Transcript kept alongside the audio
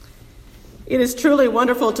It is truly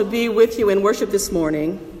wonderful to be with you in worship this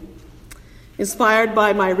morning. Inspired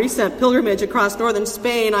by my recent pilgrimage across northern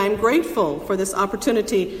Spain, I am grateful for this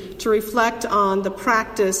opportunity to reflect on the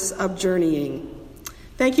practice of journeying.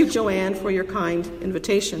 Thank you, Joanne, for your kind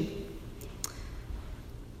invitation.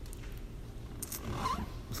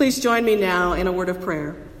 Please join me now in a word of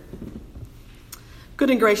prayer. Good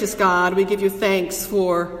and gracious God, we give you thanks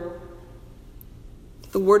for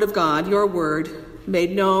the Word of God, your Word,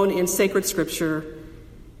 made known in sacred Scripture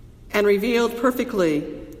and revealed perfectly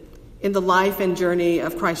in the life and journey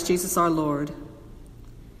of Christ Jesus our Lord.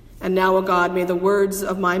 And now, O God, may the words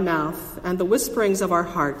of my mouth and the whisperings of our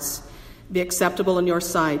hearts be acceptable in your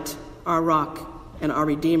sight, our rock and our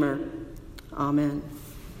Redeemer. Amen.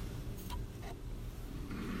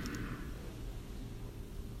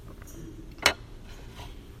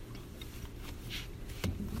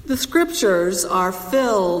 The Scriptures are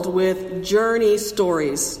filled with journey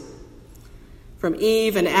stories, from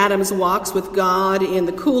Eve and Adam's walks with God in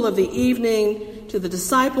the cool of the evening to the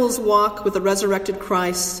disciples' walk with the resurrected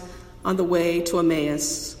Christ on the way to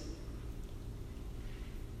Emmaus.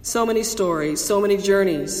 So many stories, so many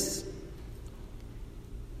journeys.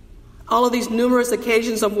 All of these numerous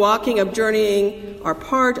occasions of walking, of journeying, are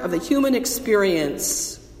part of the human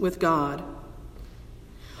experience with God.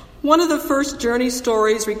 One of the first journey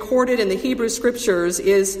stories recorded in the Hebrew Scriptures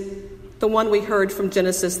is the one we heard from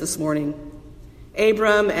Genesis this morning.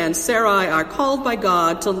 Abram and Sarai are called by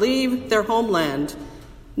God to leave their homeland,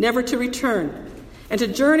 never to return, and to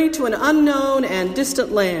journey to an unknown and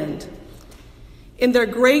distant land. In their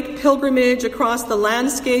great pilgrimage across the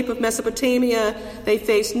landscape of Mesopotamia, they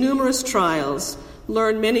face numerous trials,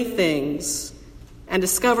 learn many things, and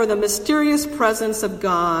discover the mysterious presence of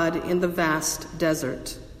God in the vast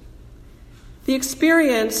desert. The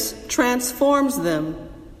experience transforms them,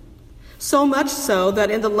 so much so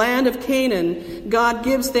that in the land of Canaan, God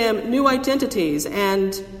gives them new identities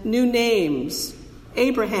and new names,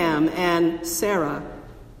 Abraham and Sarah.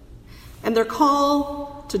 And their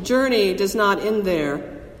call to journey does not end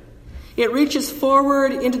there. It reaches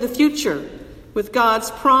forward into the future with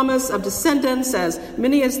God's promise of descendants as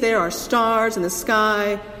many as there are stars in the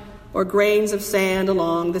sky or grains of sand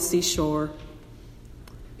along the seashore.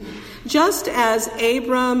 Just as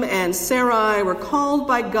Abram and Sarai were called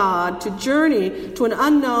by God to journey to an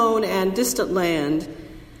unknown and distant land,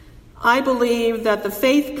 I believe that the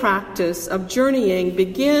faith practice of journeying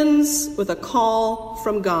begins with a call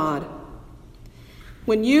from God.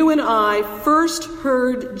 When you and I first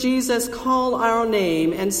heard Jesus call our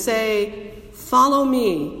name and say, "Follow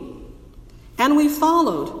me," and we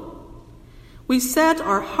followed, we set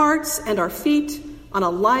our hearts and our feet on a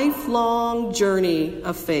lifelong journey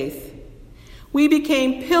of faith. We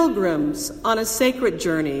became pilgrims on a sacred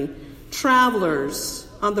journey, travelers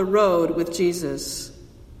on the road with Jesus.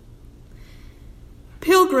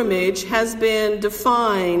 Pilgrimage has been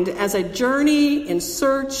defined as a journey in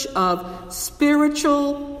search of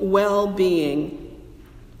spiritual well-being.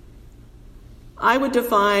 I would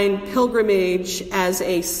define pilgrimage as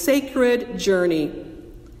a sacred journey,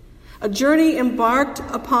 a journey embarked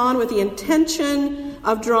upon with the intention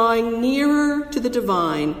of drawing nearer to the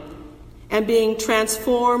divine and being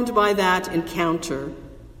transformed by that encounter.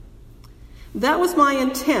 That was my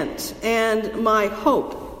intent and my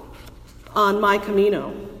hope on my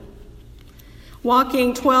Camino.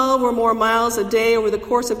 Walking 12 or more miles a day over the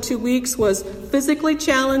course of 2 weeks was physically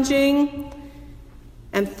challenging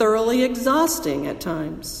and thoroughly exhausting at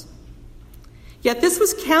times. Yet this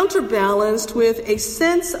was counterbalanced with a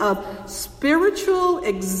sense of spiritual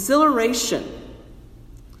exhilaration.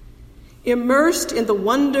 Immersed in the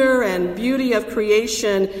wonder and beauty of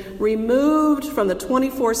creation, removed from the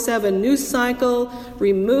 24/7 news cycle,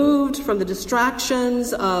 removed from the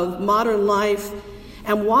distractions of modern life,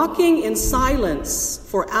 and walking in silence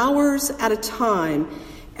for hours at a time,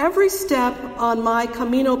 every step on my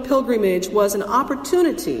Camino pilgrimage was an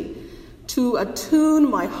opportunity to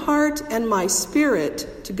attune my heart and my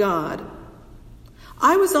spirit to God.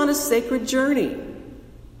 I was on a sacred journey.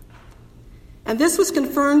 And this was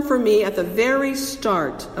confirmed for me at the very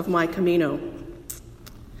start of my Camino.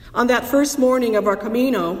 On that first morning of our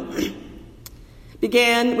Camino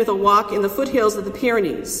began with a walk in the foothills of the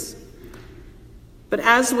Pyrenees. But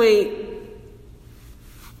as we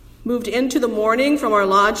moved into the morning from our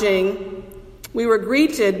lodging, we were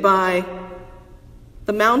greeted by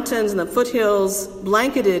the mountains and the foothills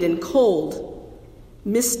blanketed in cold,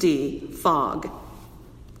 misty fog.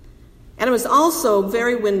 And it was also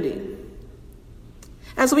very windy.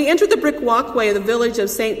 As we entered the brick walkway of the village of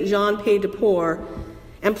Saint Jean-Pied-de-Port,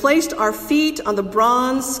 and placed our feet on the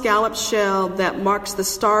bronze scallop shell that marks the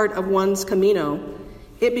start of one's Camino,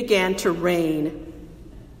 it began to rain.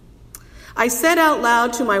 I said out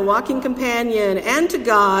loud to my walking companion and to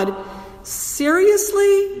God,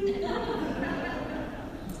 "Seriously?"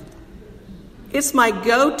 It's my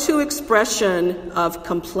go-to expression of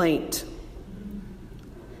complaint.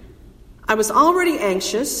 I was already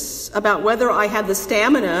anxious about whether I had the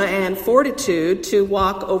stamina and fortitude to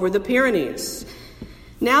walk over the Pyrenees.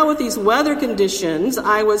 Now, with these weather conditions,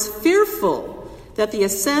 I was fearful that the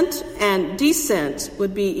ascent and descent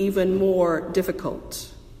would be even more difficult.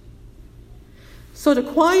 So, to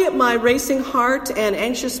quiet my racing heart and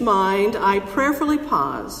anxious mind, I prayerfully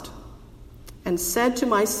paused and said to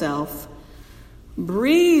myself,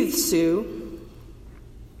 "Breathe, Sue."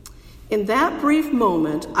 In that brief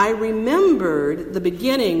moment, I remembered the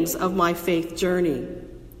beginnings of my faith journey.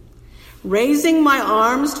 Raising my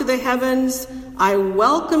arms to the heavens, I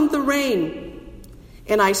welcomed the rain,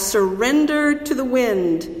 and I surrendered to the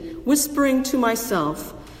wind, whispering to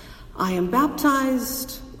myself, "I am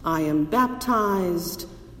baptized, I am baptized,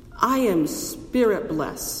 I am spirit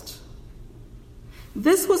blessed."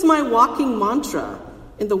 This was my walking mantra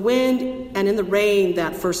in the wind and in the rain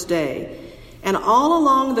that first day. And all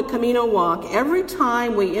along the Camino walk, every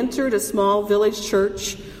time we entered a small village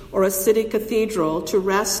church or a city cathedral to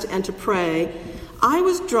rest and to pray, I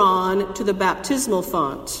was drawn to the baptismal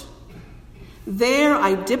font. There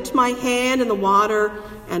I dipped my hand in the water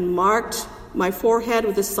and marked my forehead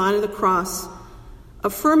with the sign of the cross,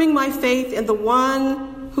 affirming my faith in the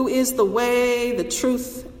one who is the way, the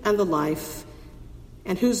truth, and the life,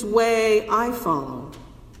 and whose way I follow.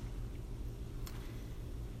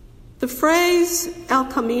 The phrase El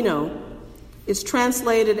Camino is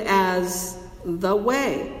translated as the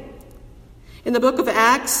way. In the book of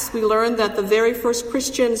Acts, we learn that the very first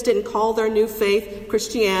Christians didn't call their new faith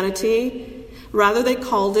Christianity. Rather, they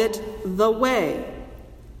called it the way.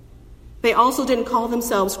 They also didn't call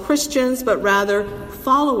themselves Christians, but rather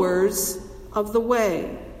followers of the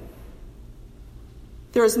way.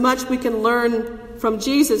 There is much we can learn from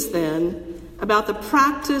Jesus then about the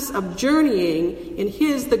practice of journeying in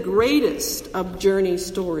his the greatest of journey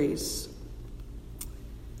stories.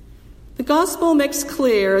 The gospel makes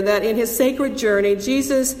clear that in his sacred journey,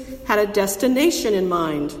 Jesus had a destination in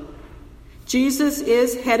mind. Jesus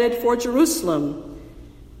is headed for Jerusalem.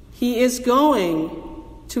 He is going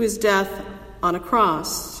to his death on a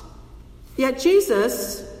cross. Yet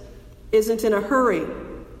Jesus isn't in a hurry.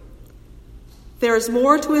 There is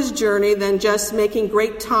more to his journey than just making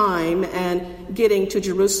great time and getting to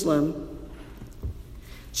Jerusalem.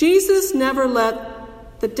 Jesus never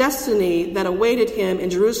let the destiny that awaited him in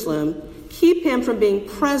Jerusalem keep him from being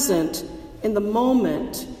present in the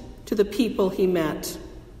moment to the people he met.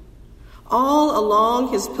 All along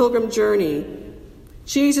his pilgrim journey,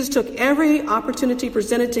 Jesus took every opportunity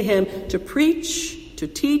presented to him to preach, to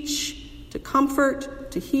teach, to comfort,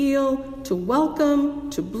 to heal, to welcome,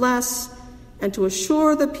 to bless, and to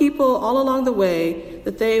assure the people all along the way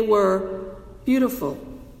that they were beautiful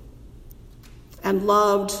and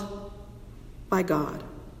loved by God.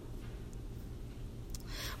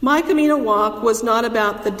 My Camino walk was not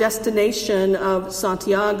about the destination of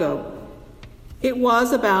Santiago. It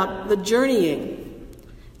was about the journeying,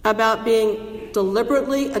 about being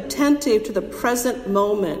deliberately attentive to the present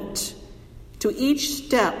moment, to each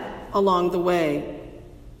step along the way.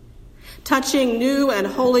 Touching new and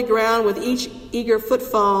holy ground with each eager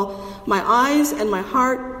footfall, my eyes and my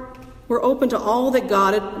heart were open to all that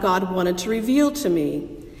God wanted to reveal to me.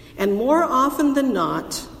 And more often than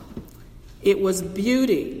not, it was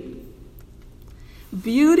beauty.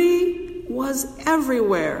 Beauty was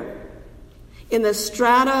everywhere. In the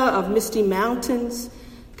strata of misty mountains,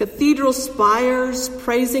 cathedral spires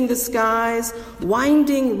praising the skies,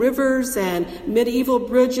 winding rivers and medieval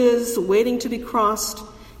bridges waiting to be crossed,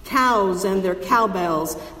 cows and their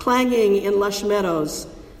cowbells clanging in lush meadows,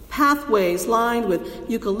 pathways lined with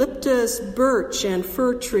eucalyptus, birch, and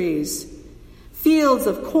fir trees, fields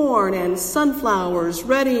of corn and sunflowers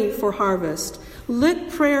ready for harvest, lit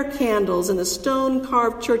prayer candles in the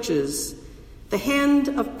stone-carved churches, the hand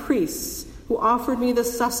of priests who offered me the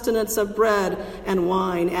sustenance of bread and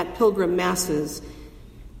wine at pilgrim masses,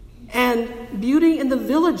 and beauty in the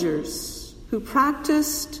villagers who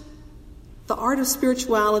practiced the art of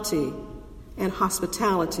spirituality and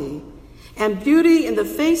hospitality, and beauty in the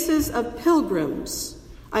faces of pilgrims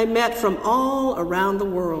I met from all around the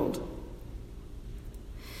world.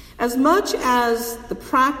 As much as the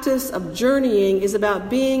practice of journeying is about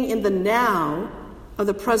being in the now of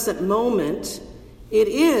the present moment, it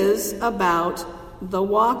is about the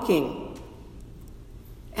walking.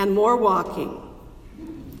 and more walking,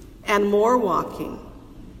 and more walking.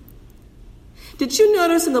 Did you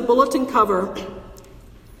notice in the bulletin cover,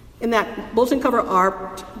 in that bulletin cover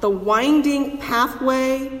art, the winding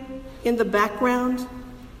pathway in the background?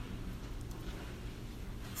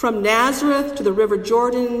 From Nazareth to the River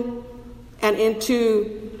Jordan and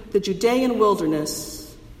into the Judean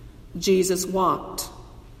wilderness, Jesus walked.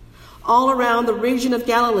 All around the region of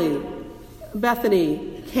Galilee,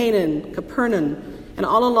 Bethany, Canaan, Capernaum, and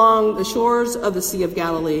all along the shores of the Sea of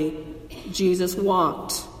Galilee, Jesus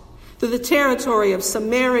walked. Through the territory of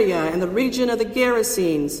Samaria and the region of the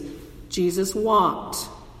Gerasenes, Jesus walked.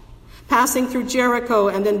 Passing through Jericho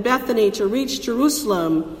and then Bethany to reach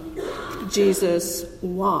Jerusalem, Jesus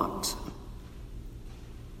walked.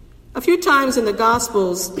 A few times in the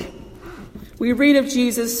Gospels, we read of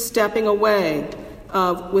Jesus stepping away,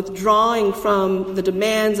 of withdrawing from the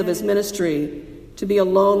demands of his ministry to be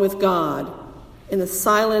alone with God, in the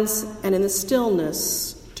silence and in the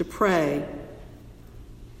stillness to pray.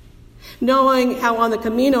 Knowing how on the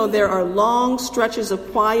Camino there are long stretches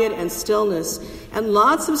of quiet and stillness and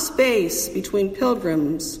lots of space between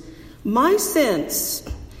pilgrims, my sense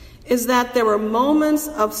is that there were moments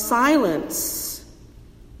of silence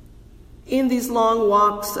in these long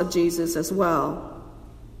walks of Jesus as well.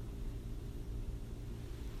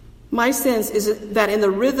 My sense is that in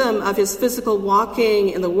the rhythm of his physical walking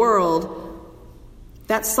in the world,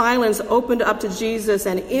 that silence opened up to Jesus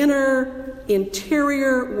an inner,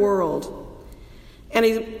 interior world. And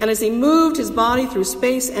as he moved his body through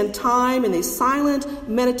space and time in these silent,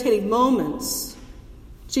 meditative moments,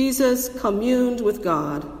 Jesus communed with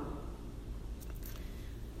God.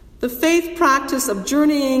 The faith practice of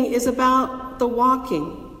journeying is about the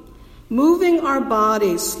walking, moving our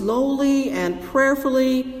bodies slowly and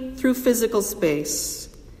prayerfully through physical space.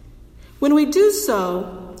 When we do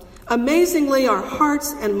so, amazingly, our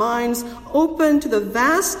hearts and minds open to the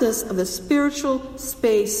vastness of the spiritual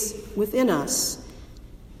space within us.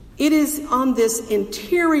 It is on this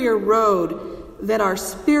interior road that our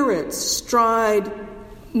spirits stride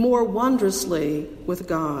more wondrously with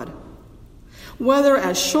God. Whether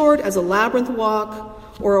as short as a labyrinth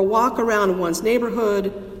walk or a walk around one's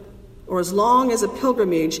neighborhood or as long as a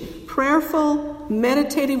pilgrimage, prayerful,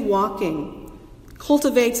 meditative walking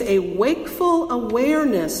cultivates a wakeful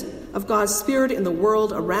awareness of God's Spirit in the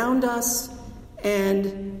world around us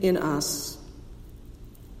and in us.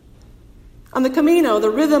 On the Camino, the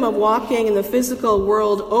rhythm of walking in the physical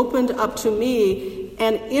world opened up to me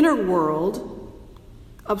an inner world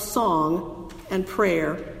of song and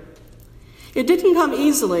prayer. It didn't come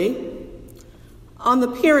easily. On the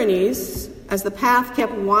Pyrenees, as the path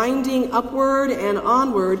kept winding upward and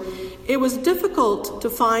onward, it was difficult to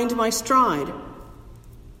find my stride,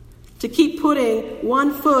 to keep putting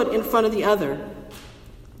one foot in front of the other.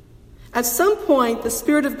 At some point, the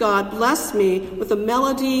Spirit of God blessed me with a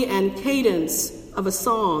melody and cadence of a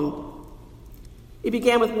song. It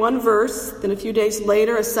began with one verse, then a few days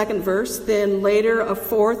later a second verse, then later a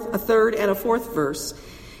third, and a fourth verse.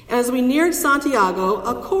 And as we neared Santiago,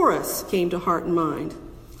 a chorus came to heart and mind.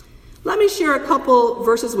 Let me share a couple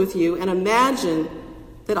verses with you and imagine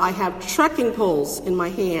that I have trekking poles in my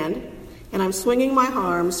hand and I'm swinging my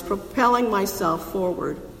arms, propelling myself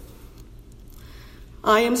forward.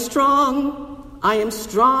 I am strong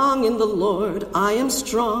in the Lord, I am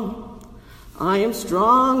strong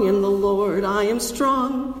in the Lord, I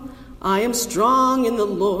am strong in the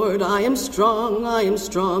Lord, I am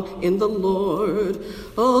strong in the Lord.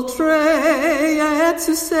 Oltre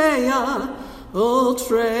Etsuseya,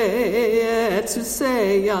 Oltre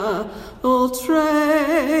Etsuseya, Oltre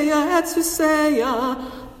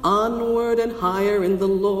Etsuseya, onward and higher in the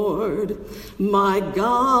Lord. My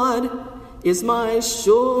God is my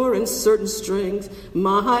sure and certain strength.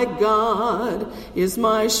 My God is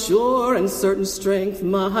my sure and certain strength.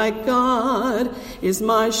 My God is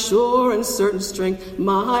my sure and certain strength.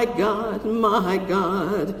 My God,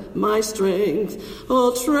 my strength.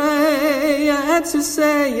 Oltre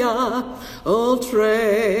Etsuseya,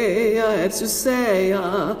 Oltre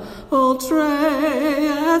Etsuseya, Oltre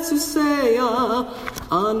Etsuseya,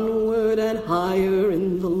 onward and higher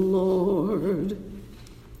in the Lord.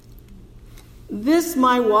 This,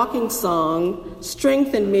 my walking song,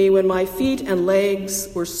 strengthened me when my feet and legs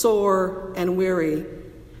were sore and weary.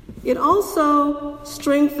 It also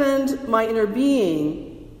strengthened my inner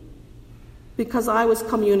being because I was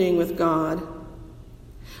communing with God.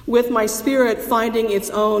 With my spirit finding its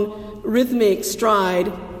own rhythmic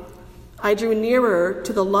stride, I drew nearer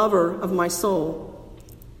to the lover of my soul.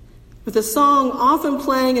 With the song often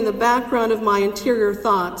playing in the background of my interior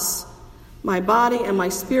thoughts, My body and my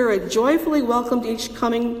spirit joyfully welcomed each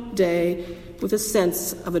coming day with a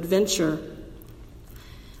sense of adventure.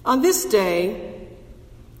 On this day,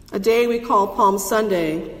 a day we call Palm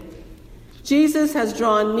Sunday, Jesus has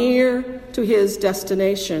drawn near to his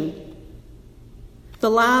destination. The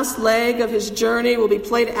last leg of his journey will be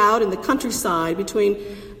played out in the countryside between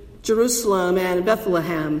Jerusalem and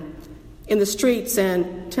Bethlehem, in the streets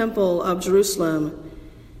and temple of Jerusalem,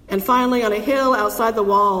 and finally on a hill outside the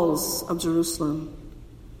walls of Jerusalem.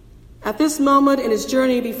 At this moment in his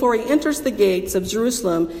journey, before he enters the gates of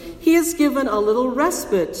Jerusalem, he is given a little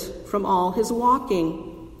respite from all his walking.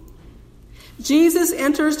 Jesus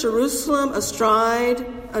enters Jerusalem astride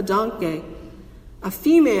a donkey, a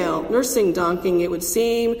female nursing donkey, it would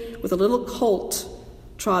seem, with a little colt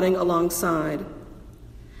trotting alongside.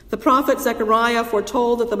 The prophet Zechariah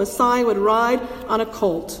foretold that the Messiah would ride on a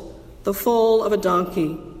colt, the foal of a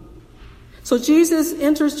donkey. So Jesus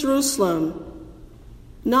enters Jerusalem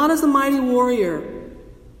not as a mighty warrior,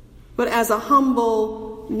 but as a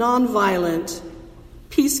humble, nonviolent,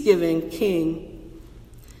 peace-giving king.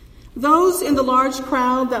 Those in the large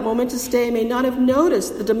crowd that momentous day may not have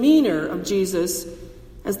noticed the demeanor of Jesus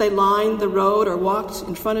as they lined the road or walked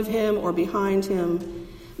in front of him or behind him.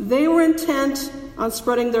 They were intent on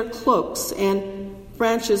spreading their cloaks and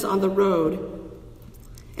branches on the road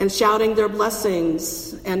and shouting their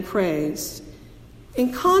blessings and praise.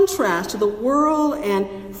 In contrast to the whirl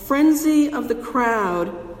and frenzy of the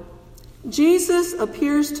crowd, Jesus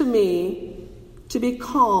appears to me to be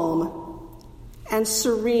calm and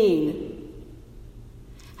serene,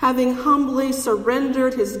 having humbly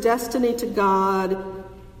surrendered his destiny to God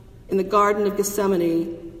in the Garden of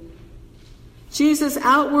Gethsemane. Jesus'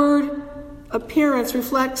 outward appearance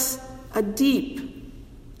reflects a deep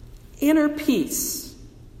inner peace.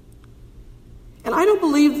 And I don't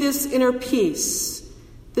believe this inner peace,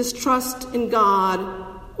 this trust in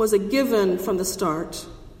God, was a given from the start.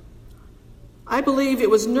 I believe it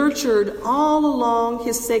was nurtured all along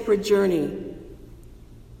his sacred journey,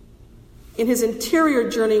 in his interior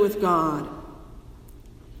journey with God,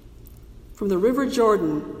 from the River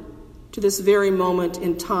Jordan to this very moment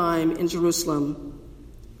in time in Jerusalem.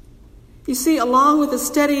 You see, along with the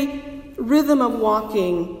steady rhythm of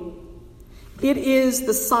walking, it is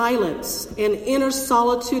the silence and inner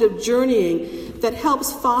solitude of journeying that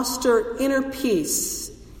helps foster inner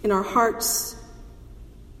peace in our hearts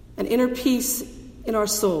and inner peace in our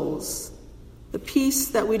souls, the peace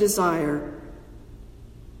that we desire,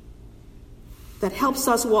 that helps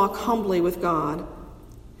us walk humbly with God.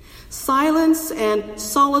 Silence and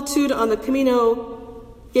solitude on the Camino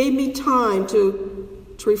gave me time to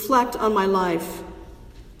reflect on my life,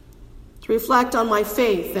 to reflect on my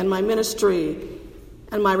faith and my ministry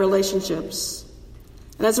and my relationships.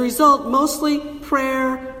 And as a result, mostly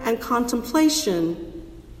prayer and contemplation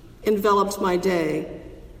enveloped my day.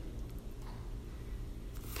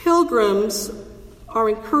 Pilgrims are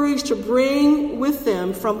encouraged to bring with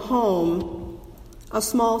them from home a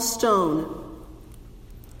small stone,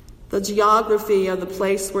 the geography of the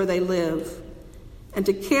place where they live, and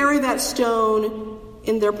to carry that stone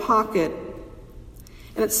in their pocket.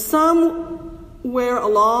 And it's somewhere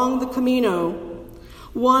along the Camino,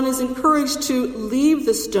 one is encouraged to leave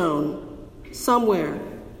the stone somewhere,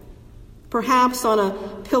 perhaps on a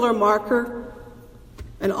pillar marker,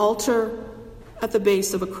 an altar at the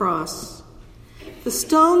base of a cross. The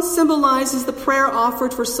stone symbolizes the prayer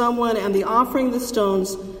offered for someone, and the offering of the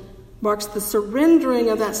stones marks the surrendering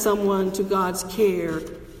of that someone to God's care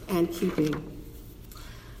and keeping.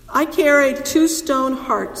 I carried 2 stone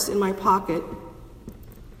hearts in my pocket,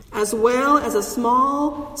 as well as a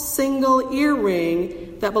small single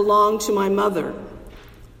earring that belonged to my mother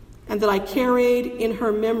and that I carried in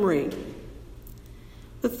her memory.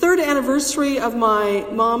 The 3rd anniversary of my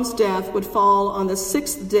mom's death would fall on the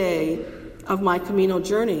 6th day of my Camino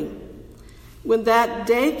journey. When that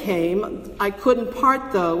day came, I couldn't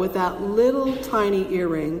part, though, with that little tiny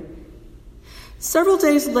earring. Several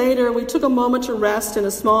days later, we took a moment to rest in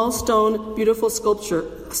a small stone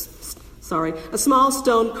a small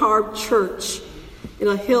stone carved church in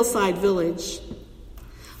a hillside village.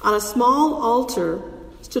 On a small altar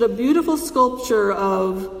stood a beautiful sculpture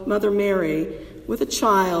of Mother Mary with a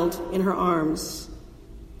child in her arms,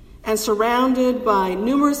 and surrounded by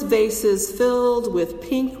numerous vases filled with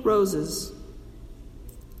pink roses.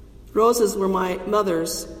 Roses were my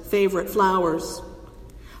mother's favorite flowers.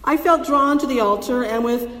 I felt drawn to the altar, and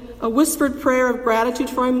with a whispered prayer of gratitude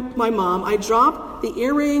for my mom, I dropped the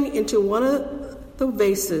earring into one of the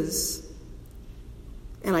vases,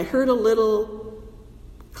 and I heard a little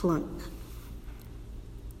clunk.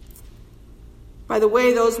 By the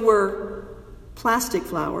way, those were plastic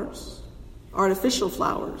flowers, artificial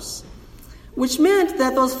flowers, which meant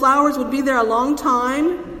that those flowers would be there a long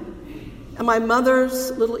time, and my mother's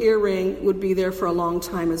little earring would be there for a long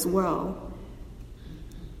time as well.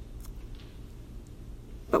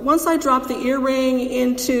 But once I dropped the earring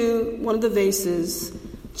into one of the vases,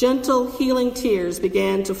 gentle, healing tears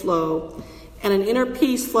began to flow, and an inner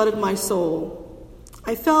peace flooded my soul.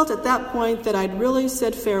 I felt at that point that I'd really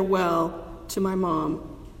said farewell to my mom.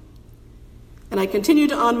 And I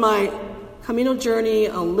continued on my Camino journey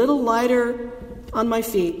a little lighter on my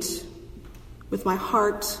feet, with my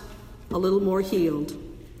heart a little more healed.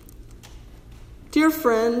 Dear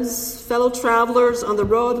friends, fellow travelers on the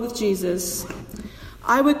road with Jesus,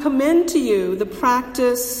 I would commend to you the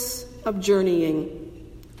practice of journeying.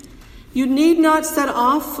 You need not set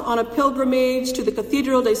off on a pilgrimage to the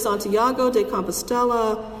Cathedral de Santiago de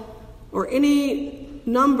Compostela or any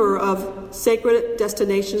number of sacred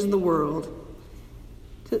destinations in the world.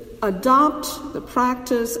 To adopt the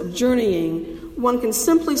practice of journeying, one can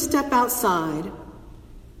simply step outside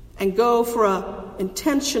and go for an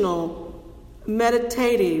intentional,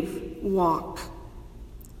 meditative walk.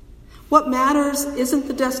 What matters isn't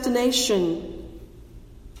the destination,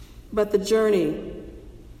 but the journey.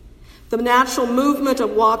 The natural movement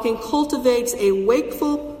of walking cultivates a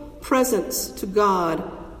wakeful presence to God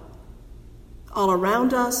all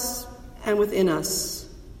around us and within us.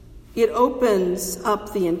 It opens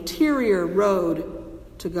up the interior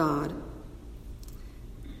road to God.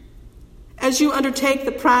 As you undertake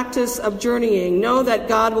the practice of journeying, know that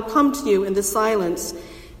God will come to you in the silence,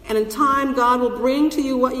 and in time God will bring to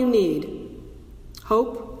you what you need: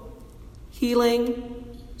 hope,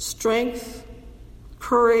 healing, strength,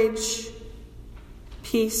 courage,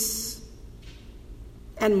 peace,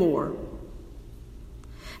 and more.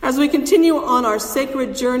 As we continue on our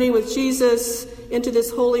sacred journey with Jesus into this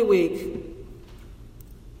Holy Week,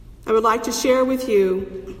 I would like to share with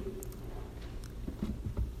you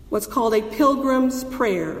what's called a pilgrim's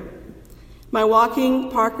prayer. My walking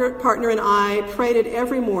partner and I prayed it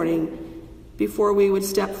every morning before we would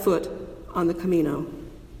step foot on the Camino.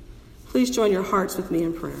 Please join your hearts with me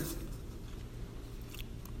in prayer.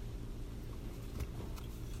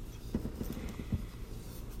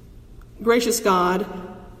 Gracious God,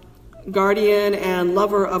 guardian and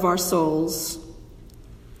lover of our souls,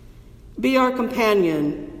 be our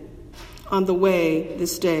companion on the way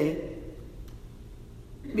this day.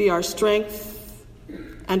 Be our strength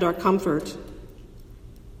and our comfort.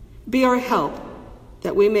 Be our help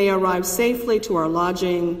that we may arrive safely to our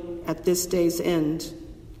lodging at this day's end.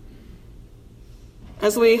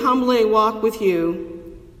 As we humbly walk with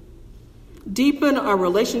you, deepen our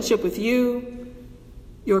relationship with you,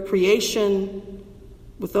 your creation,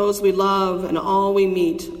 with those we love and all we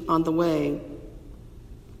meet on the way.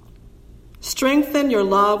 Strengthen your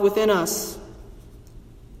love within us,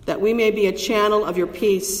 that we may be a channel of your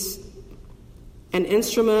peace, an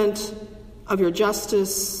instrument of your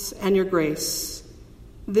justice and your grace,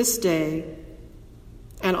 this day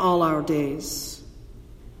and all our days.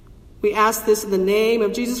 We ask this in the name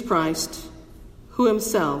of Jesus Christ, who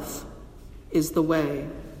himself is the way.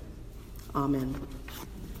 Amen.